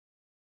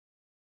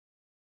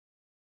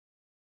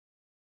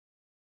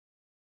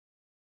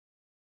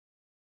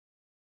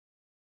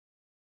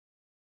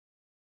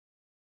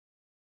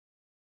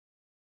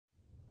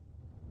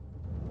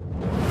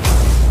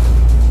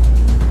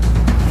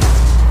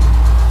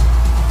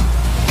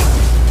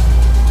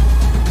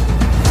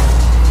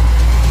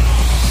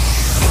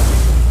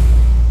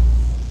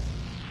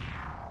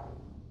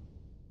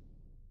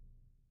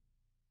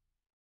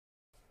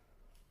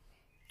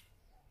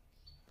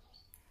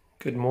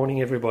Good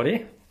morning,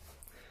 everybody.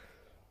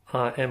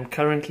 I am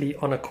currently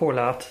on a call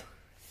out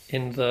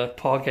in the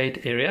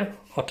Pargate area,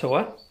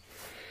 Ottawa.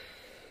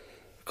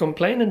 A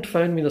complainant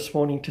phoned me this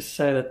morning to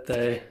say that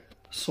they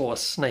saw a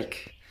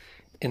snake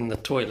in the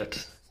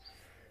toilet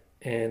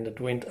and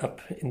it went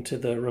up into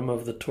the rim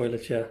of the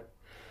toilet here,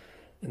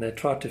 and they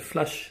tried to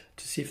flush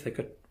to see if they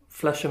could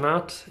flush him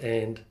out,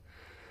 and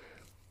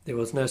there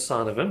was no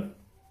sign of him.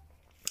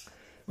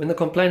 When the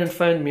complainant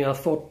phoned me, I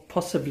thought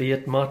possibly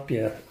it might be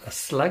a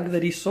slug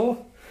that he saw.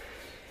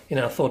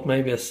 I thought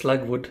maybe a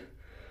slug would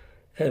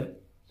have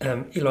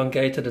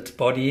elongated its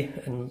body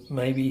and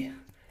maybe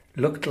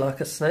looked like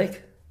a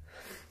snake.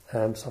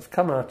 So I've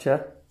come out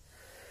here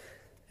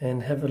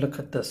and have a look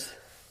at this.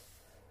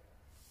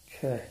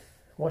 Okay,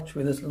 watch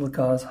where this little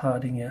guy's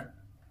hiding here.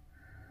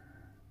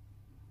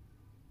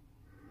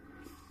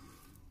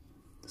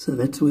 So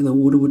that's where the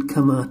water would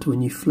come out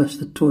when you flush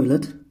the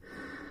toilet.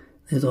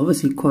 There's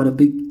obviously quite a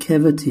big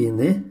cavity in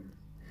there,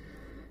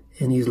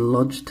 and he's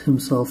lodged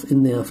himself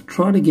in there. I've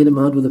tried to get him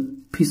out with a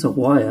piece of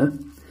wire,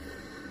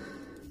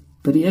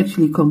 but he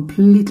actually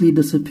completely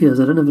disappears.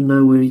 I don't even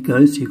know where he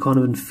goes to. You can't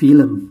even feel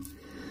him.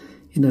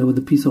 With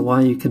a piece of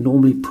wire you can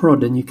normally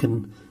prod and you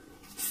can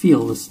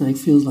feel. The snake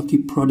feels like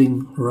you're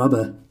prodding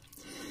rubber.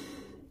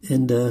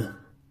 And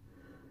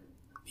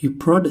you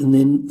prod and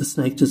then the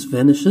snake just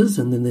vanishes,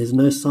 and then there's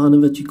no sign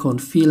of it. You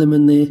can't feel him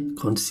in there,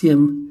 can't see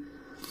him.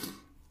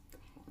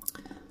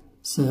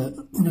 So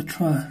I'm going to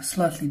try a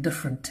slightly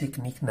different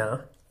technique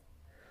now.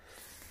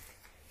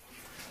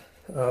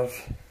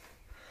 I've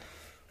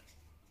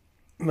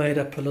made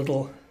up a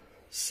little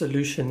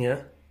solution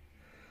here.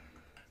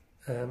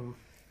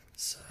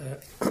 So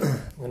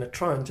I'm going to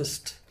try and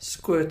just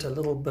squirt a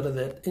little bit of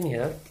that in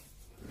here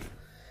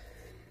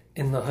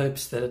in the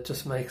hopes that it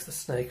just makes the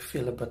snake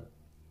feel a bit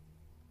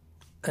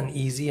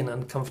uneasy and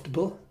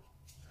uncomfortable.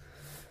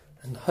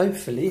 And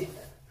hopefully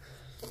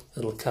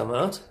it'll come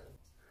out.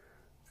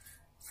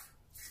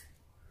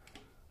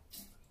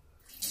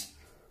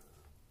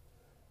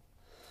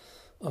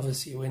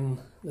 Obviously, when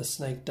the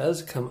snake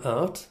does come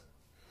out,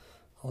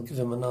 I'll give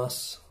him a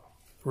nice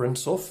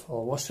rinse off.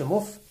 I'll wash him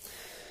off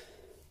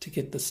to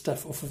get the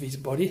stuff off of his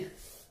body.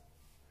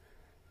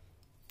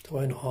 It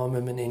won't harm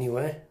him in any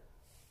way.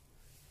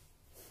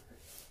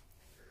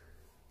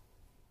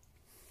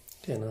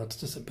 Yeah, now it's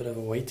just a bit of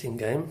a waiting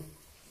game.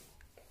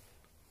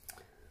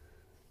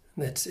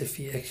 That's if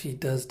he actually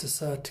does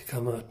decide to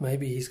come out.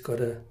 Maybe he's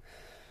got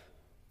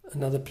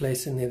another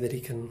place in there that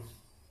he can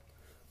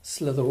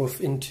slither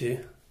off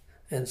into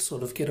and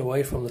sort of get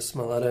away from the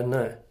smell. I don't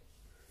know.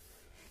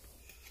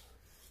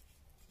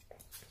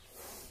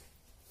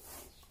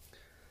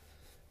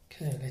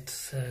 Okay,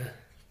 let's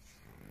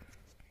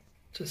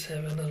just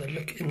have another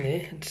look in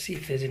there and see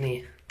if there's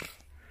any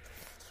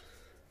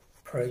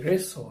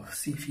progress, or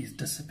see if he's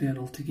disappeared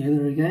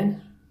altogether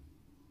again.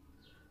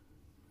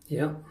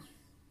 Yeah.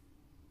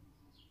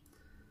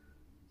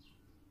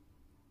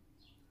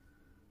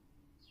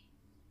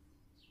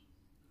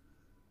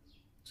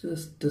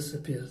 Just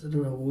disappears. I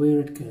don't know where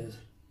it goes.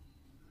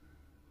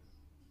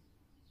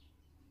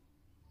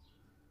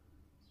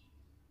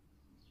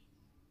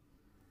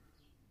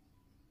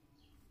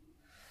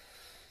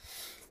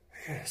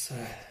 Okay, so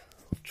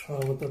I'll try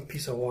with a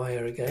piece of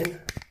wire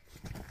again.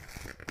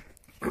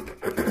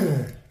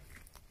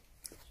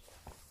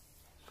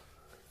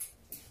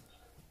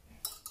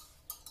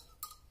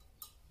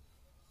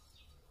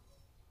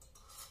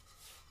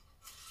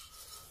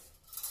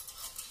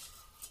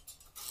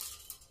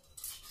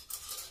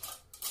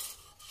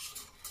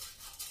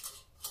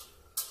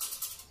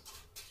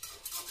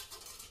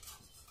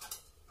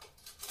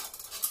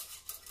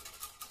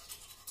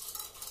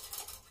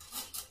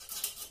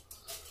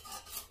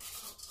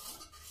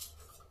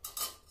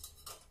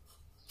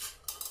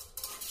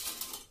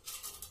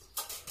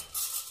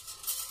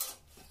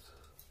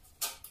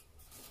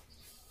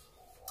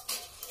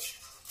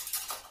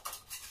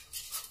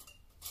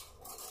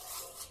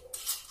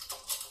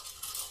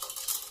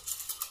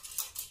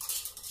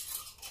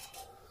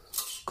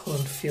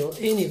 Can't feel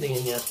anything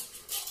in here.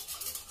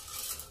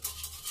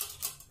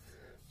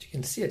 But you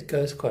can see it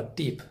goes quite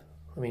deep.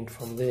 I mean,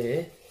 from there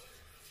it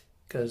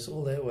goes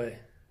all that way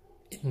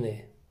in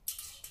there.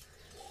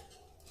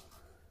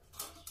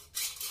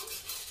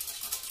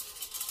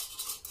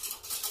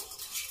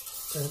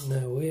 Don't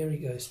know where he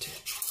goes to.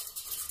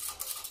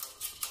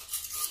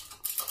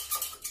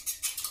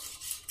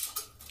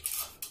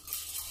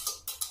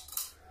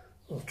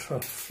 I'll try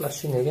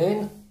flushing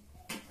again.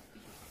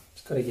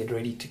 Got to get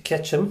ready to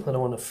catch him. I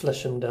don't want to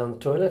flush him down the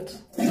toilet.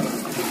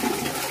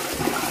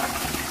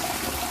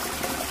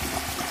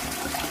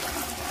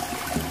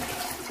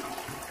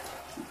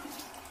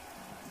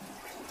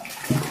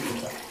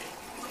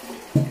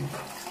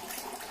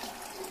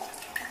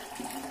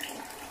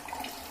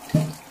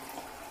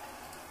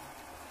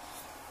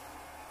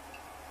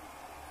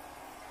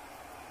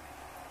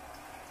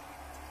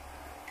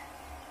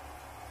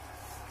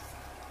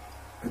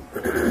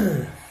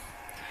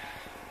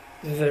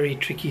 Very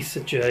tricky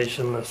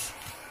situation, this.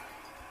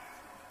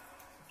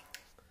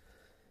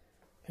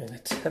 And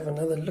let's have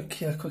another look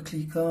here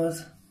quickly,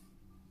 guys.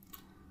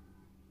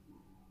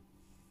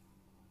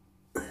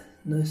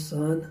 No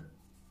sign.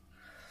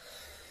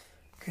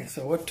 Okay,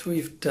 so what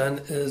we've done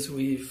is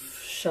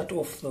we've shut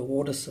off the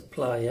water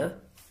supply here,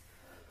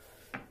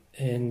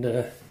 and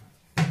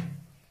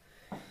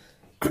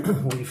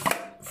we've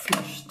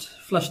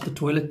flushed the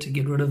toilet to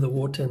get rid of the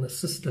water in the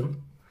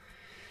system.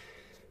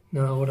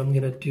 Now what I'm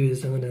going to do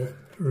is I'm going to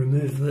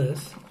remove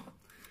this,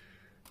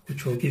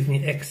 which will give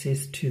me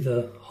access to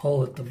the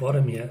hole at the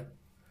bottom here,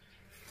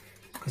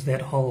 because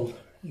that hole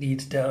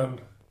leads down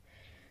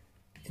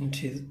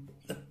into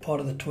the part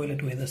of the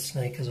toilet where the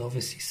snake is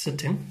obviously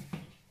sitting.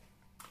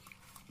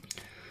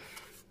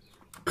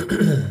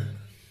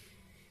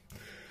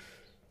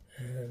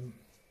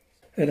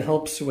 It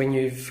helps when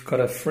you've got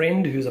a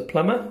friend who's a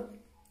plumber.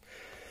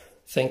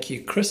 Thank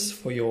you, Chris,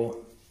 for your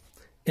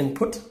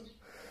input.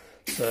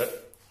 So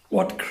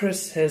what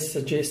Chris has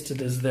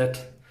suggested is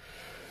that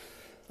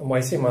I'm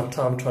wasting my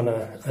time trying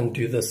to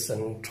undo this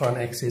and try and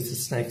access the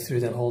snake through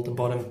that hole at the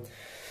bottom.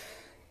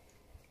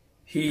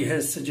 He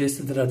has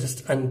suggested that I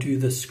just undo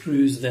the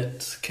screws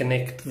that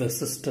connect the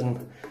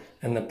cistern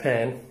and the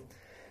pan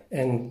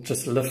and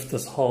just lift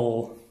this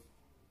whole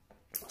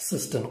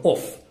cistern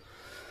off.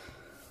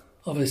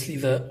 Obviously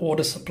the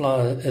water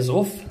supply is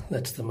off,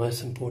 that's the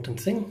most important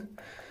thing.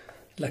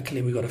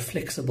 Luckily we've got a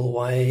flexible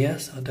wire here,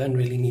 so I don't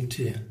really need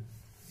to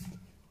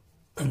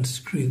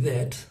unscrew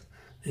that.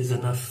 There's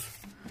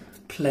enough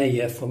play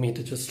here for me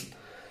to just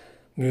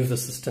move the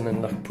cistern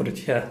and like put it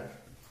here.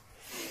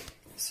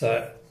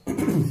 So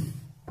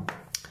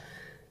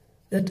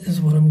that is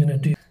what I'm going to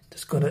do.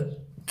 Just got to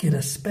get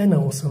a spanner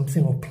or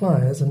something or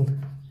pliers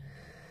and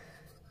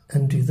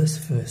undo this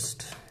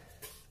first.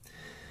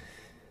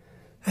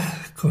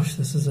 Gosh,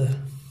 this is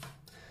a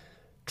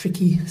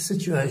tricky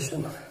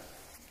situation.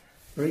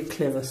 Very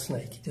clever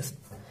snake. He just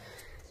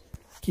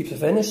keeps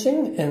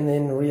vanishing and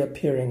then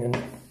reappearing. And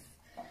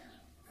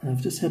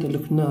I've just had a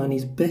look now and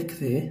he's back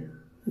there.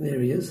 There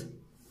he is.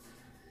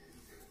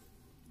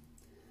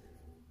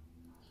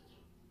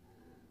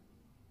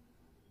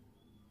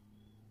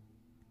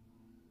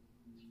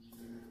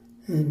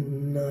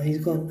 And now he's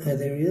gone. Oh,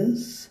 there he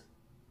is.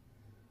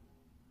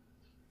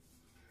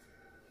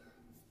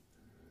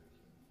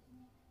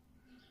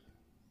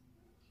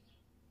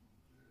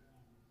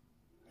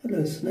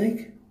 Hello,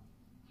 snake.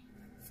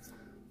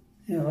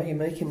 Yeah, you're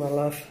making my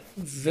life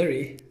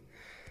very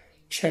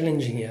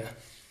challenging here.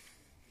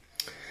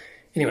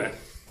 Anyway,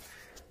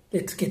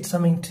 let's get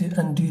something to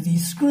undo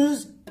these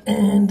screws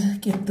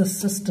and get the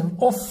system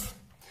off,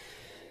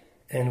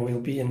 and we'll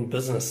be in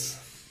business.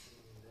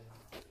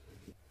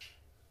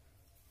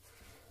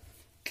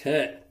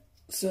 Okay,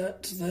 so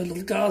the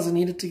little guys I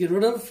needed to get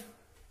rid of.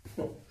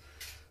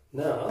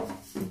 Now,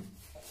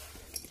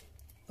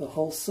 the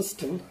whole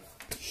system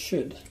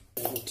should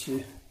be able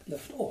to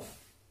lift off.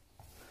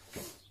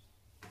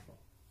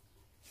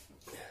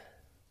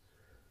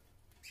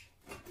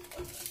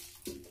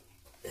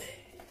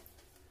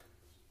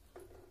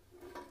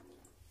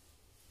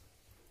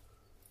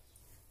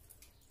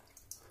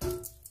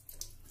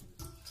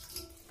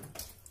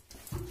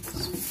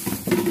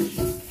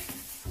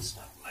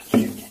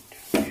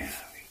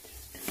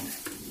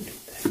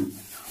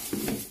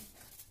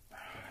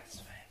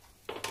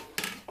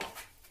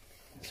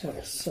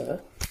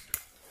 So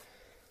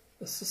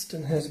the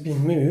cistern has been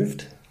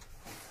moved,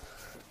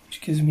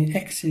 which gives me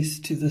access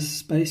to this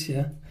space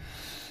here.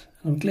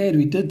 And I'm glad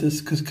we did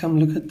this, because come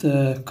look at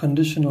the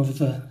condition of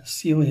the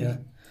seal here.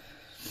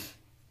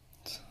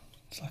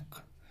 It's like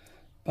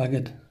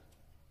buggered.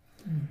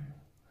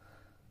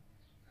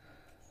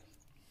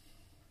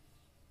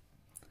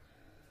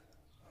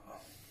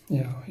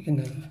 Yeah, we can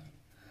have.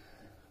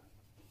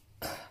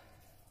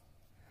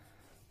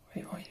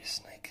 Where are you,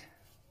 snake?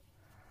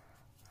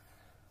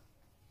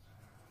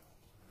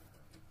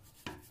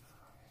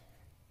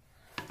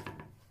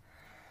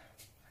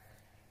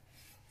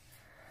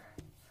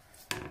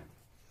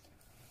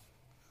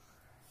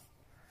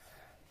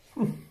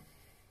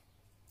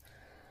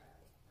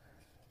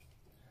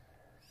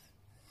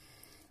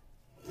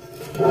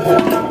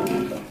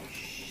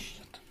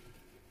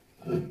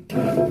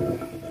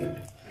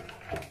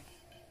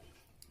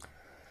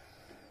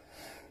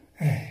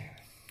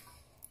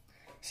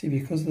 See,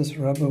 because this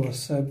rubber was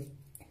so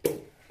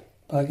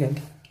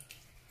buggered,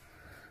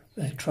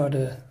 they try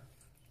to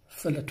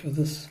fill it with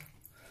this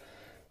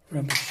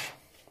rubbish,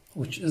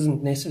 which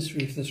isn't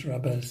necessary if this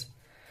rubber is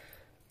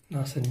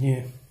nice and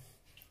new.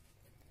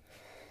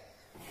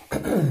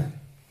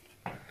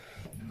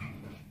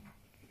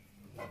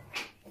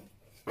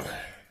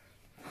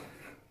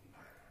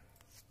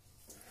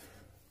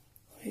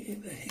 Where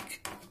the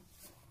heck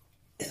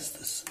is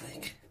the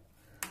snake?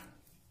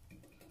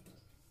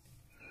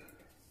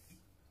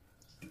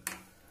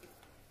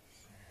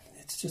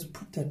 Let's just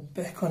put that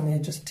back on there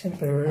just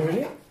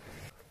temporarily.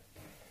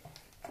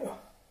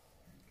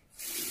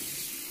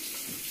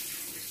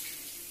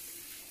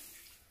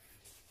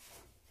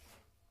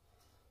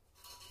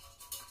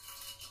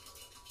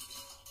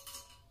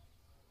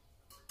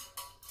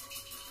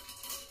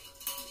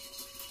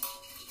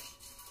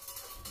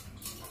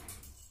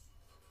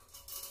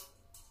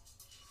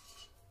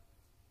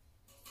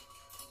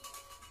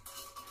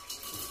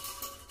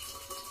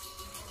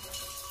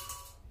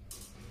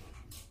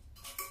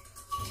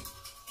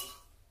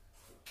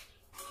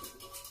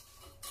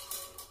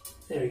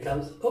 There he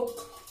comes. Oh!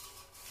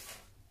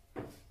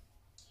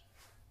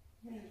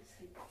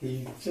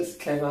 He just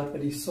came out,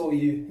 but he saw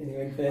you and he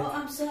went back. Oh,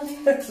 I'm sorry.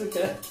 That's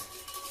okay.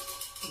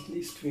 At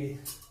least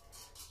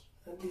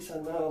I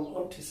know I'm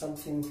onto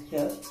something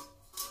here.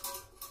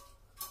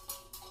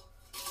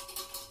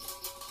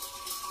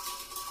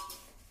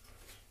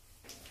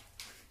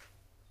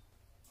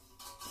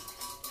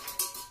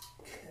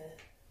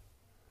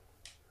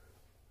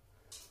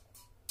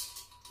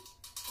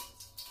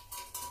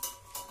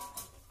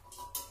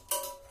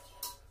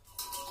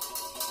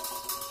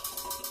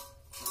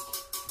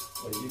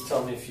 Well, you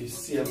tell me if you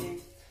see him,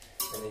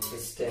 and then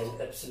just stand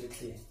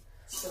absolutely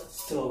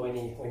still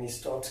when he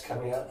starts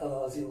coming out,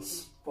 otherwise he'll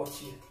spot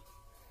you.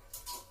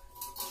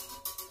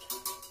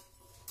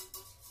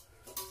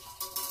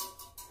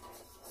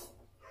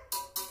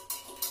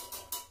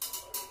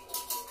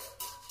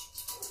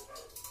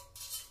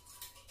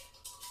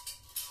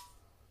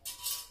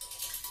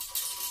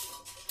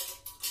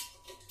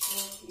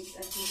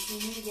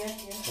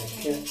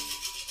 Okay.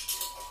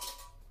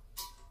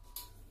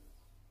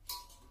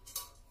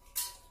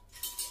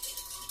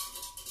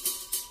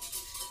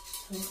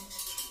 I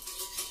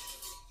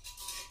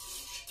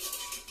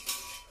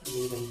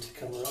need him to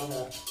come around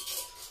out.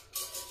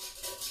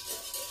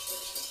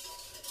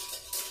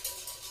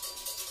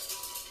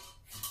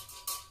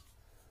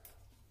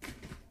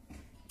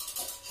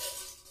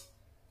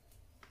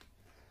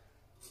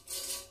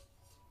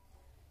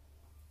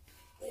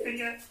 There we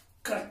go.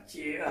 Got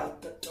you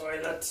out the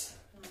toilet.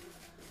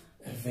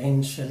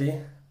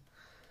 Eventually.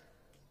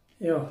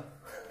 Yeah.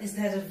 Is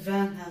that a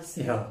van house?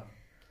 Yeah.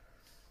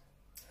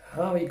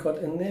 How he got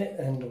in there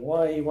and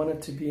why he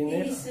wanted to be in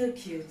there, He's so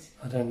cute.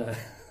 I don't know.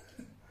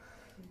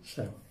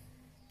 So.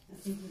 I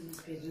think he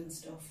must be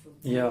rinsed off with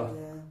Yeah.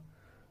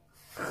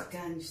 the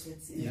ganj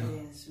that's in Yeah.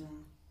 there as well.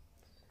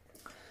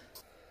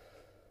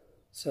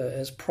 So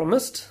as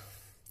promised,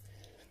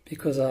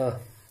 because I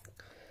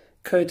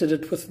coated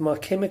it with my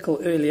chemical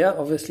earlier,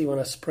 obviously when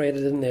I sprayed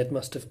it in there it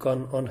must have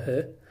gone on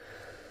her.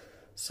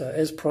 So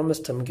as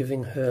promised, I'm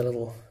giving her a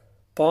little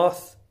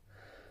bath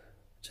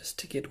just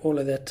to get all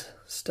of that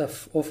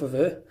stuff off of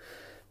her.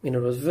 I mean, it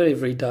was very,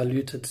 very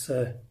diluted,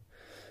 so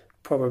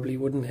probably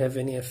wouldn't have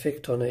any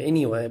effect on her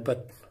anyway,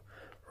 but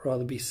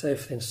rather be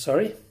safe than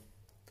sorry.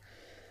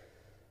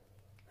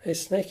 Hey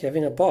Snake,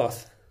 having a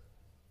bath.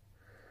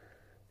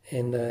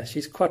 And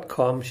she's quite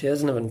calm. She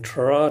hasn't even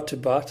tried to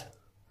bite.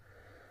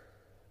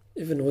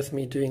 Even with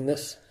me doing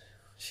this,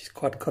 she's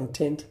quite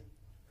content.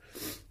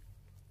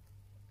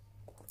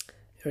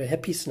 You're a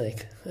happy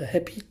snake, a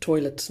happy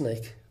toilet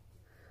snake.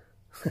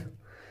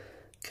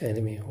 Okay,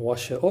 let me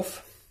wash her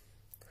off.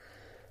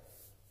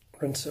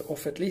 Rinse her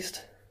off at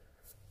least.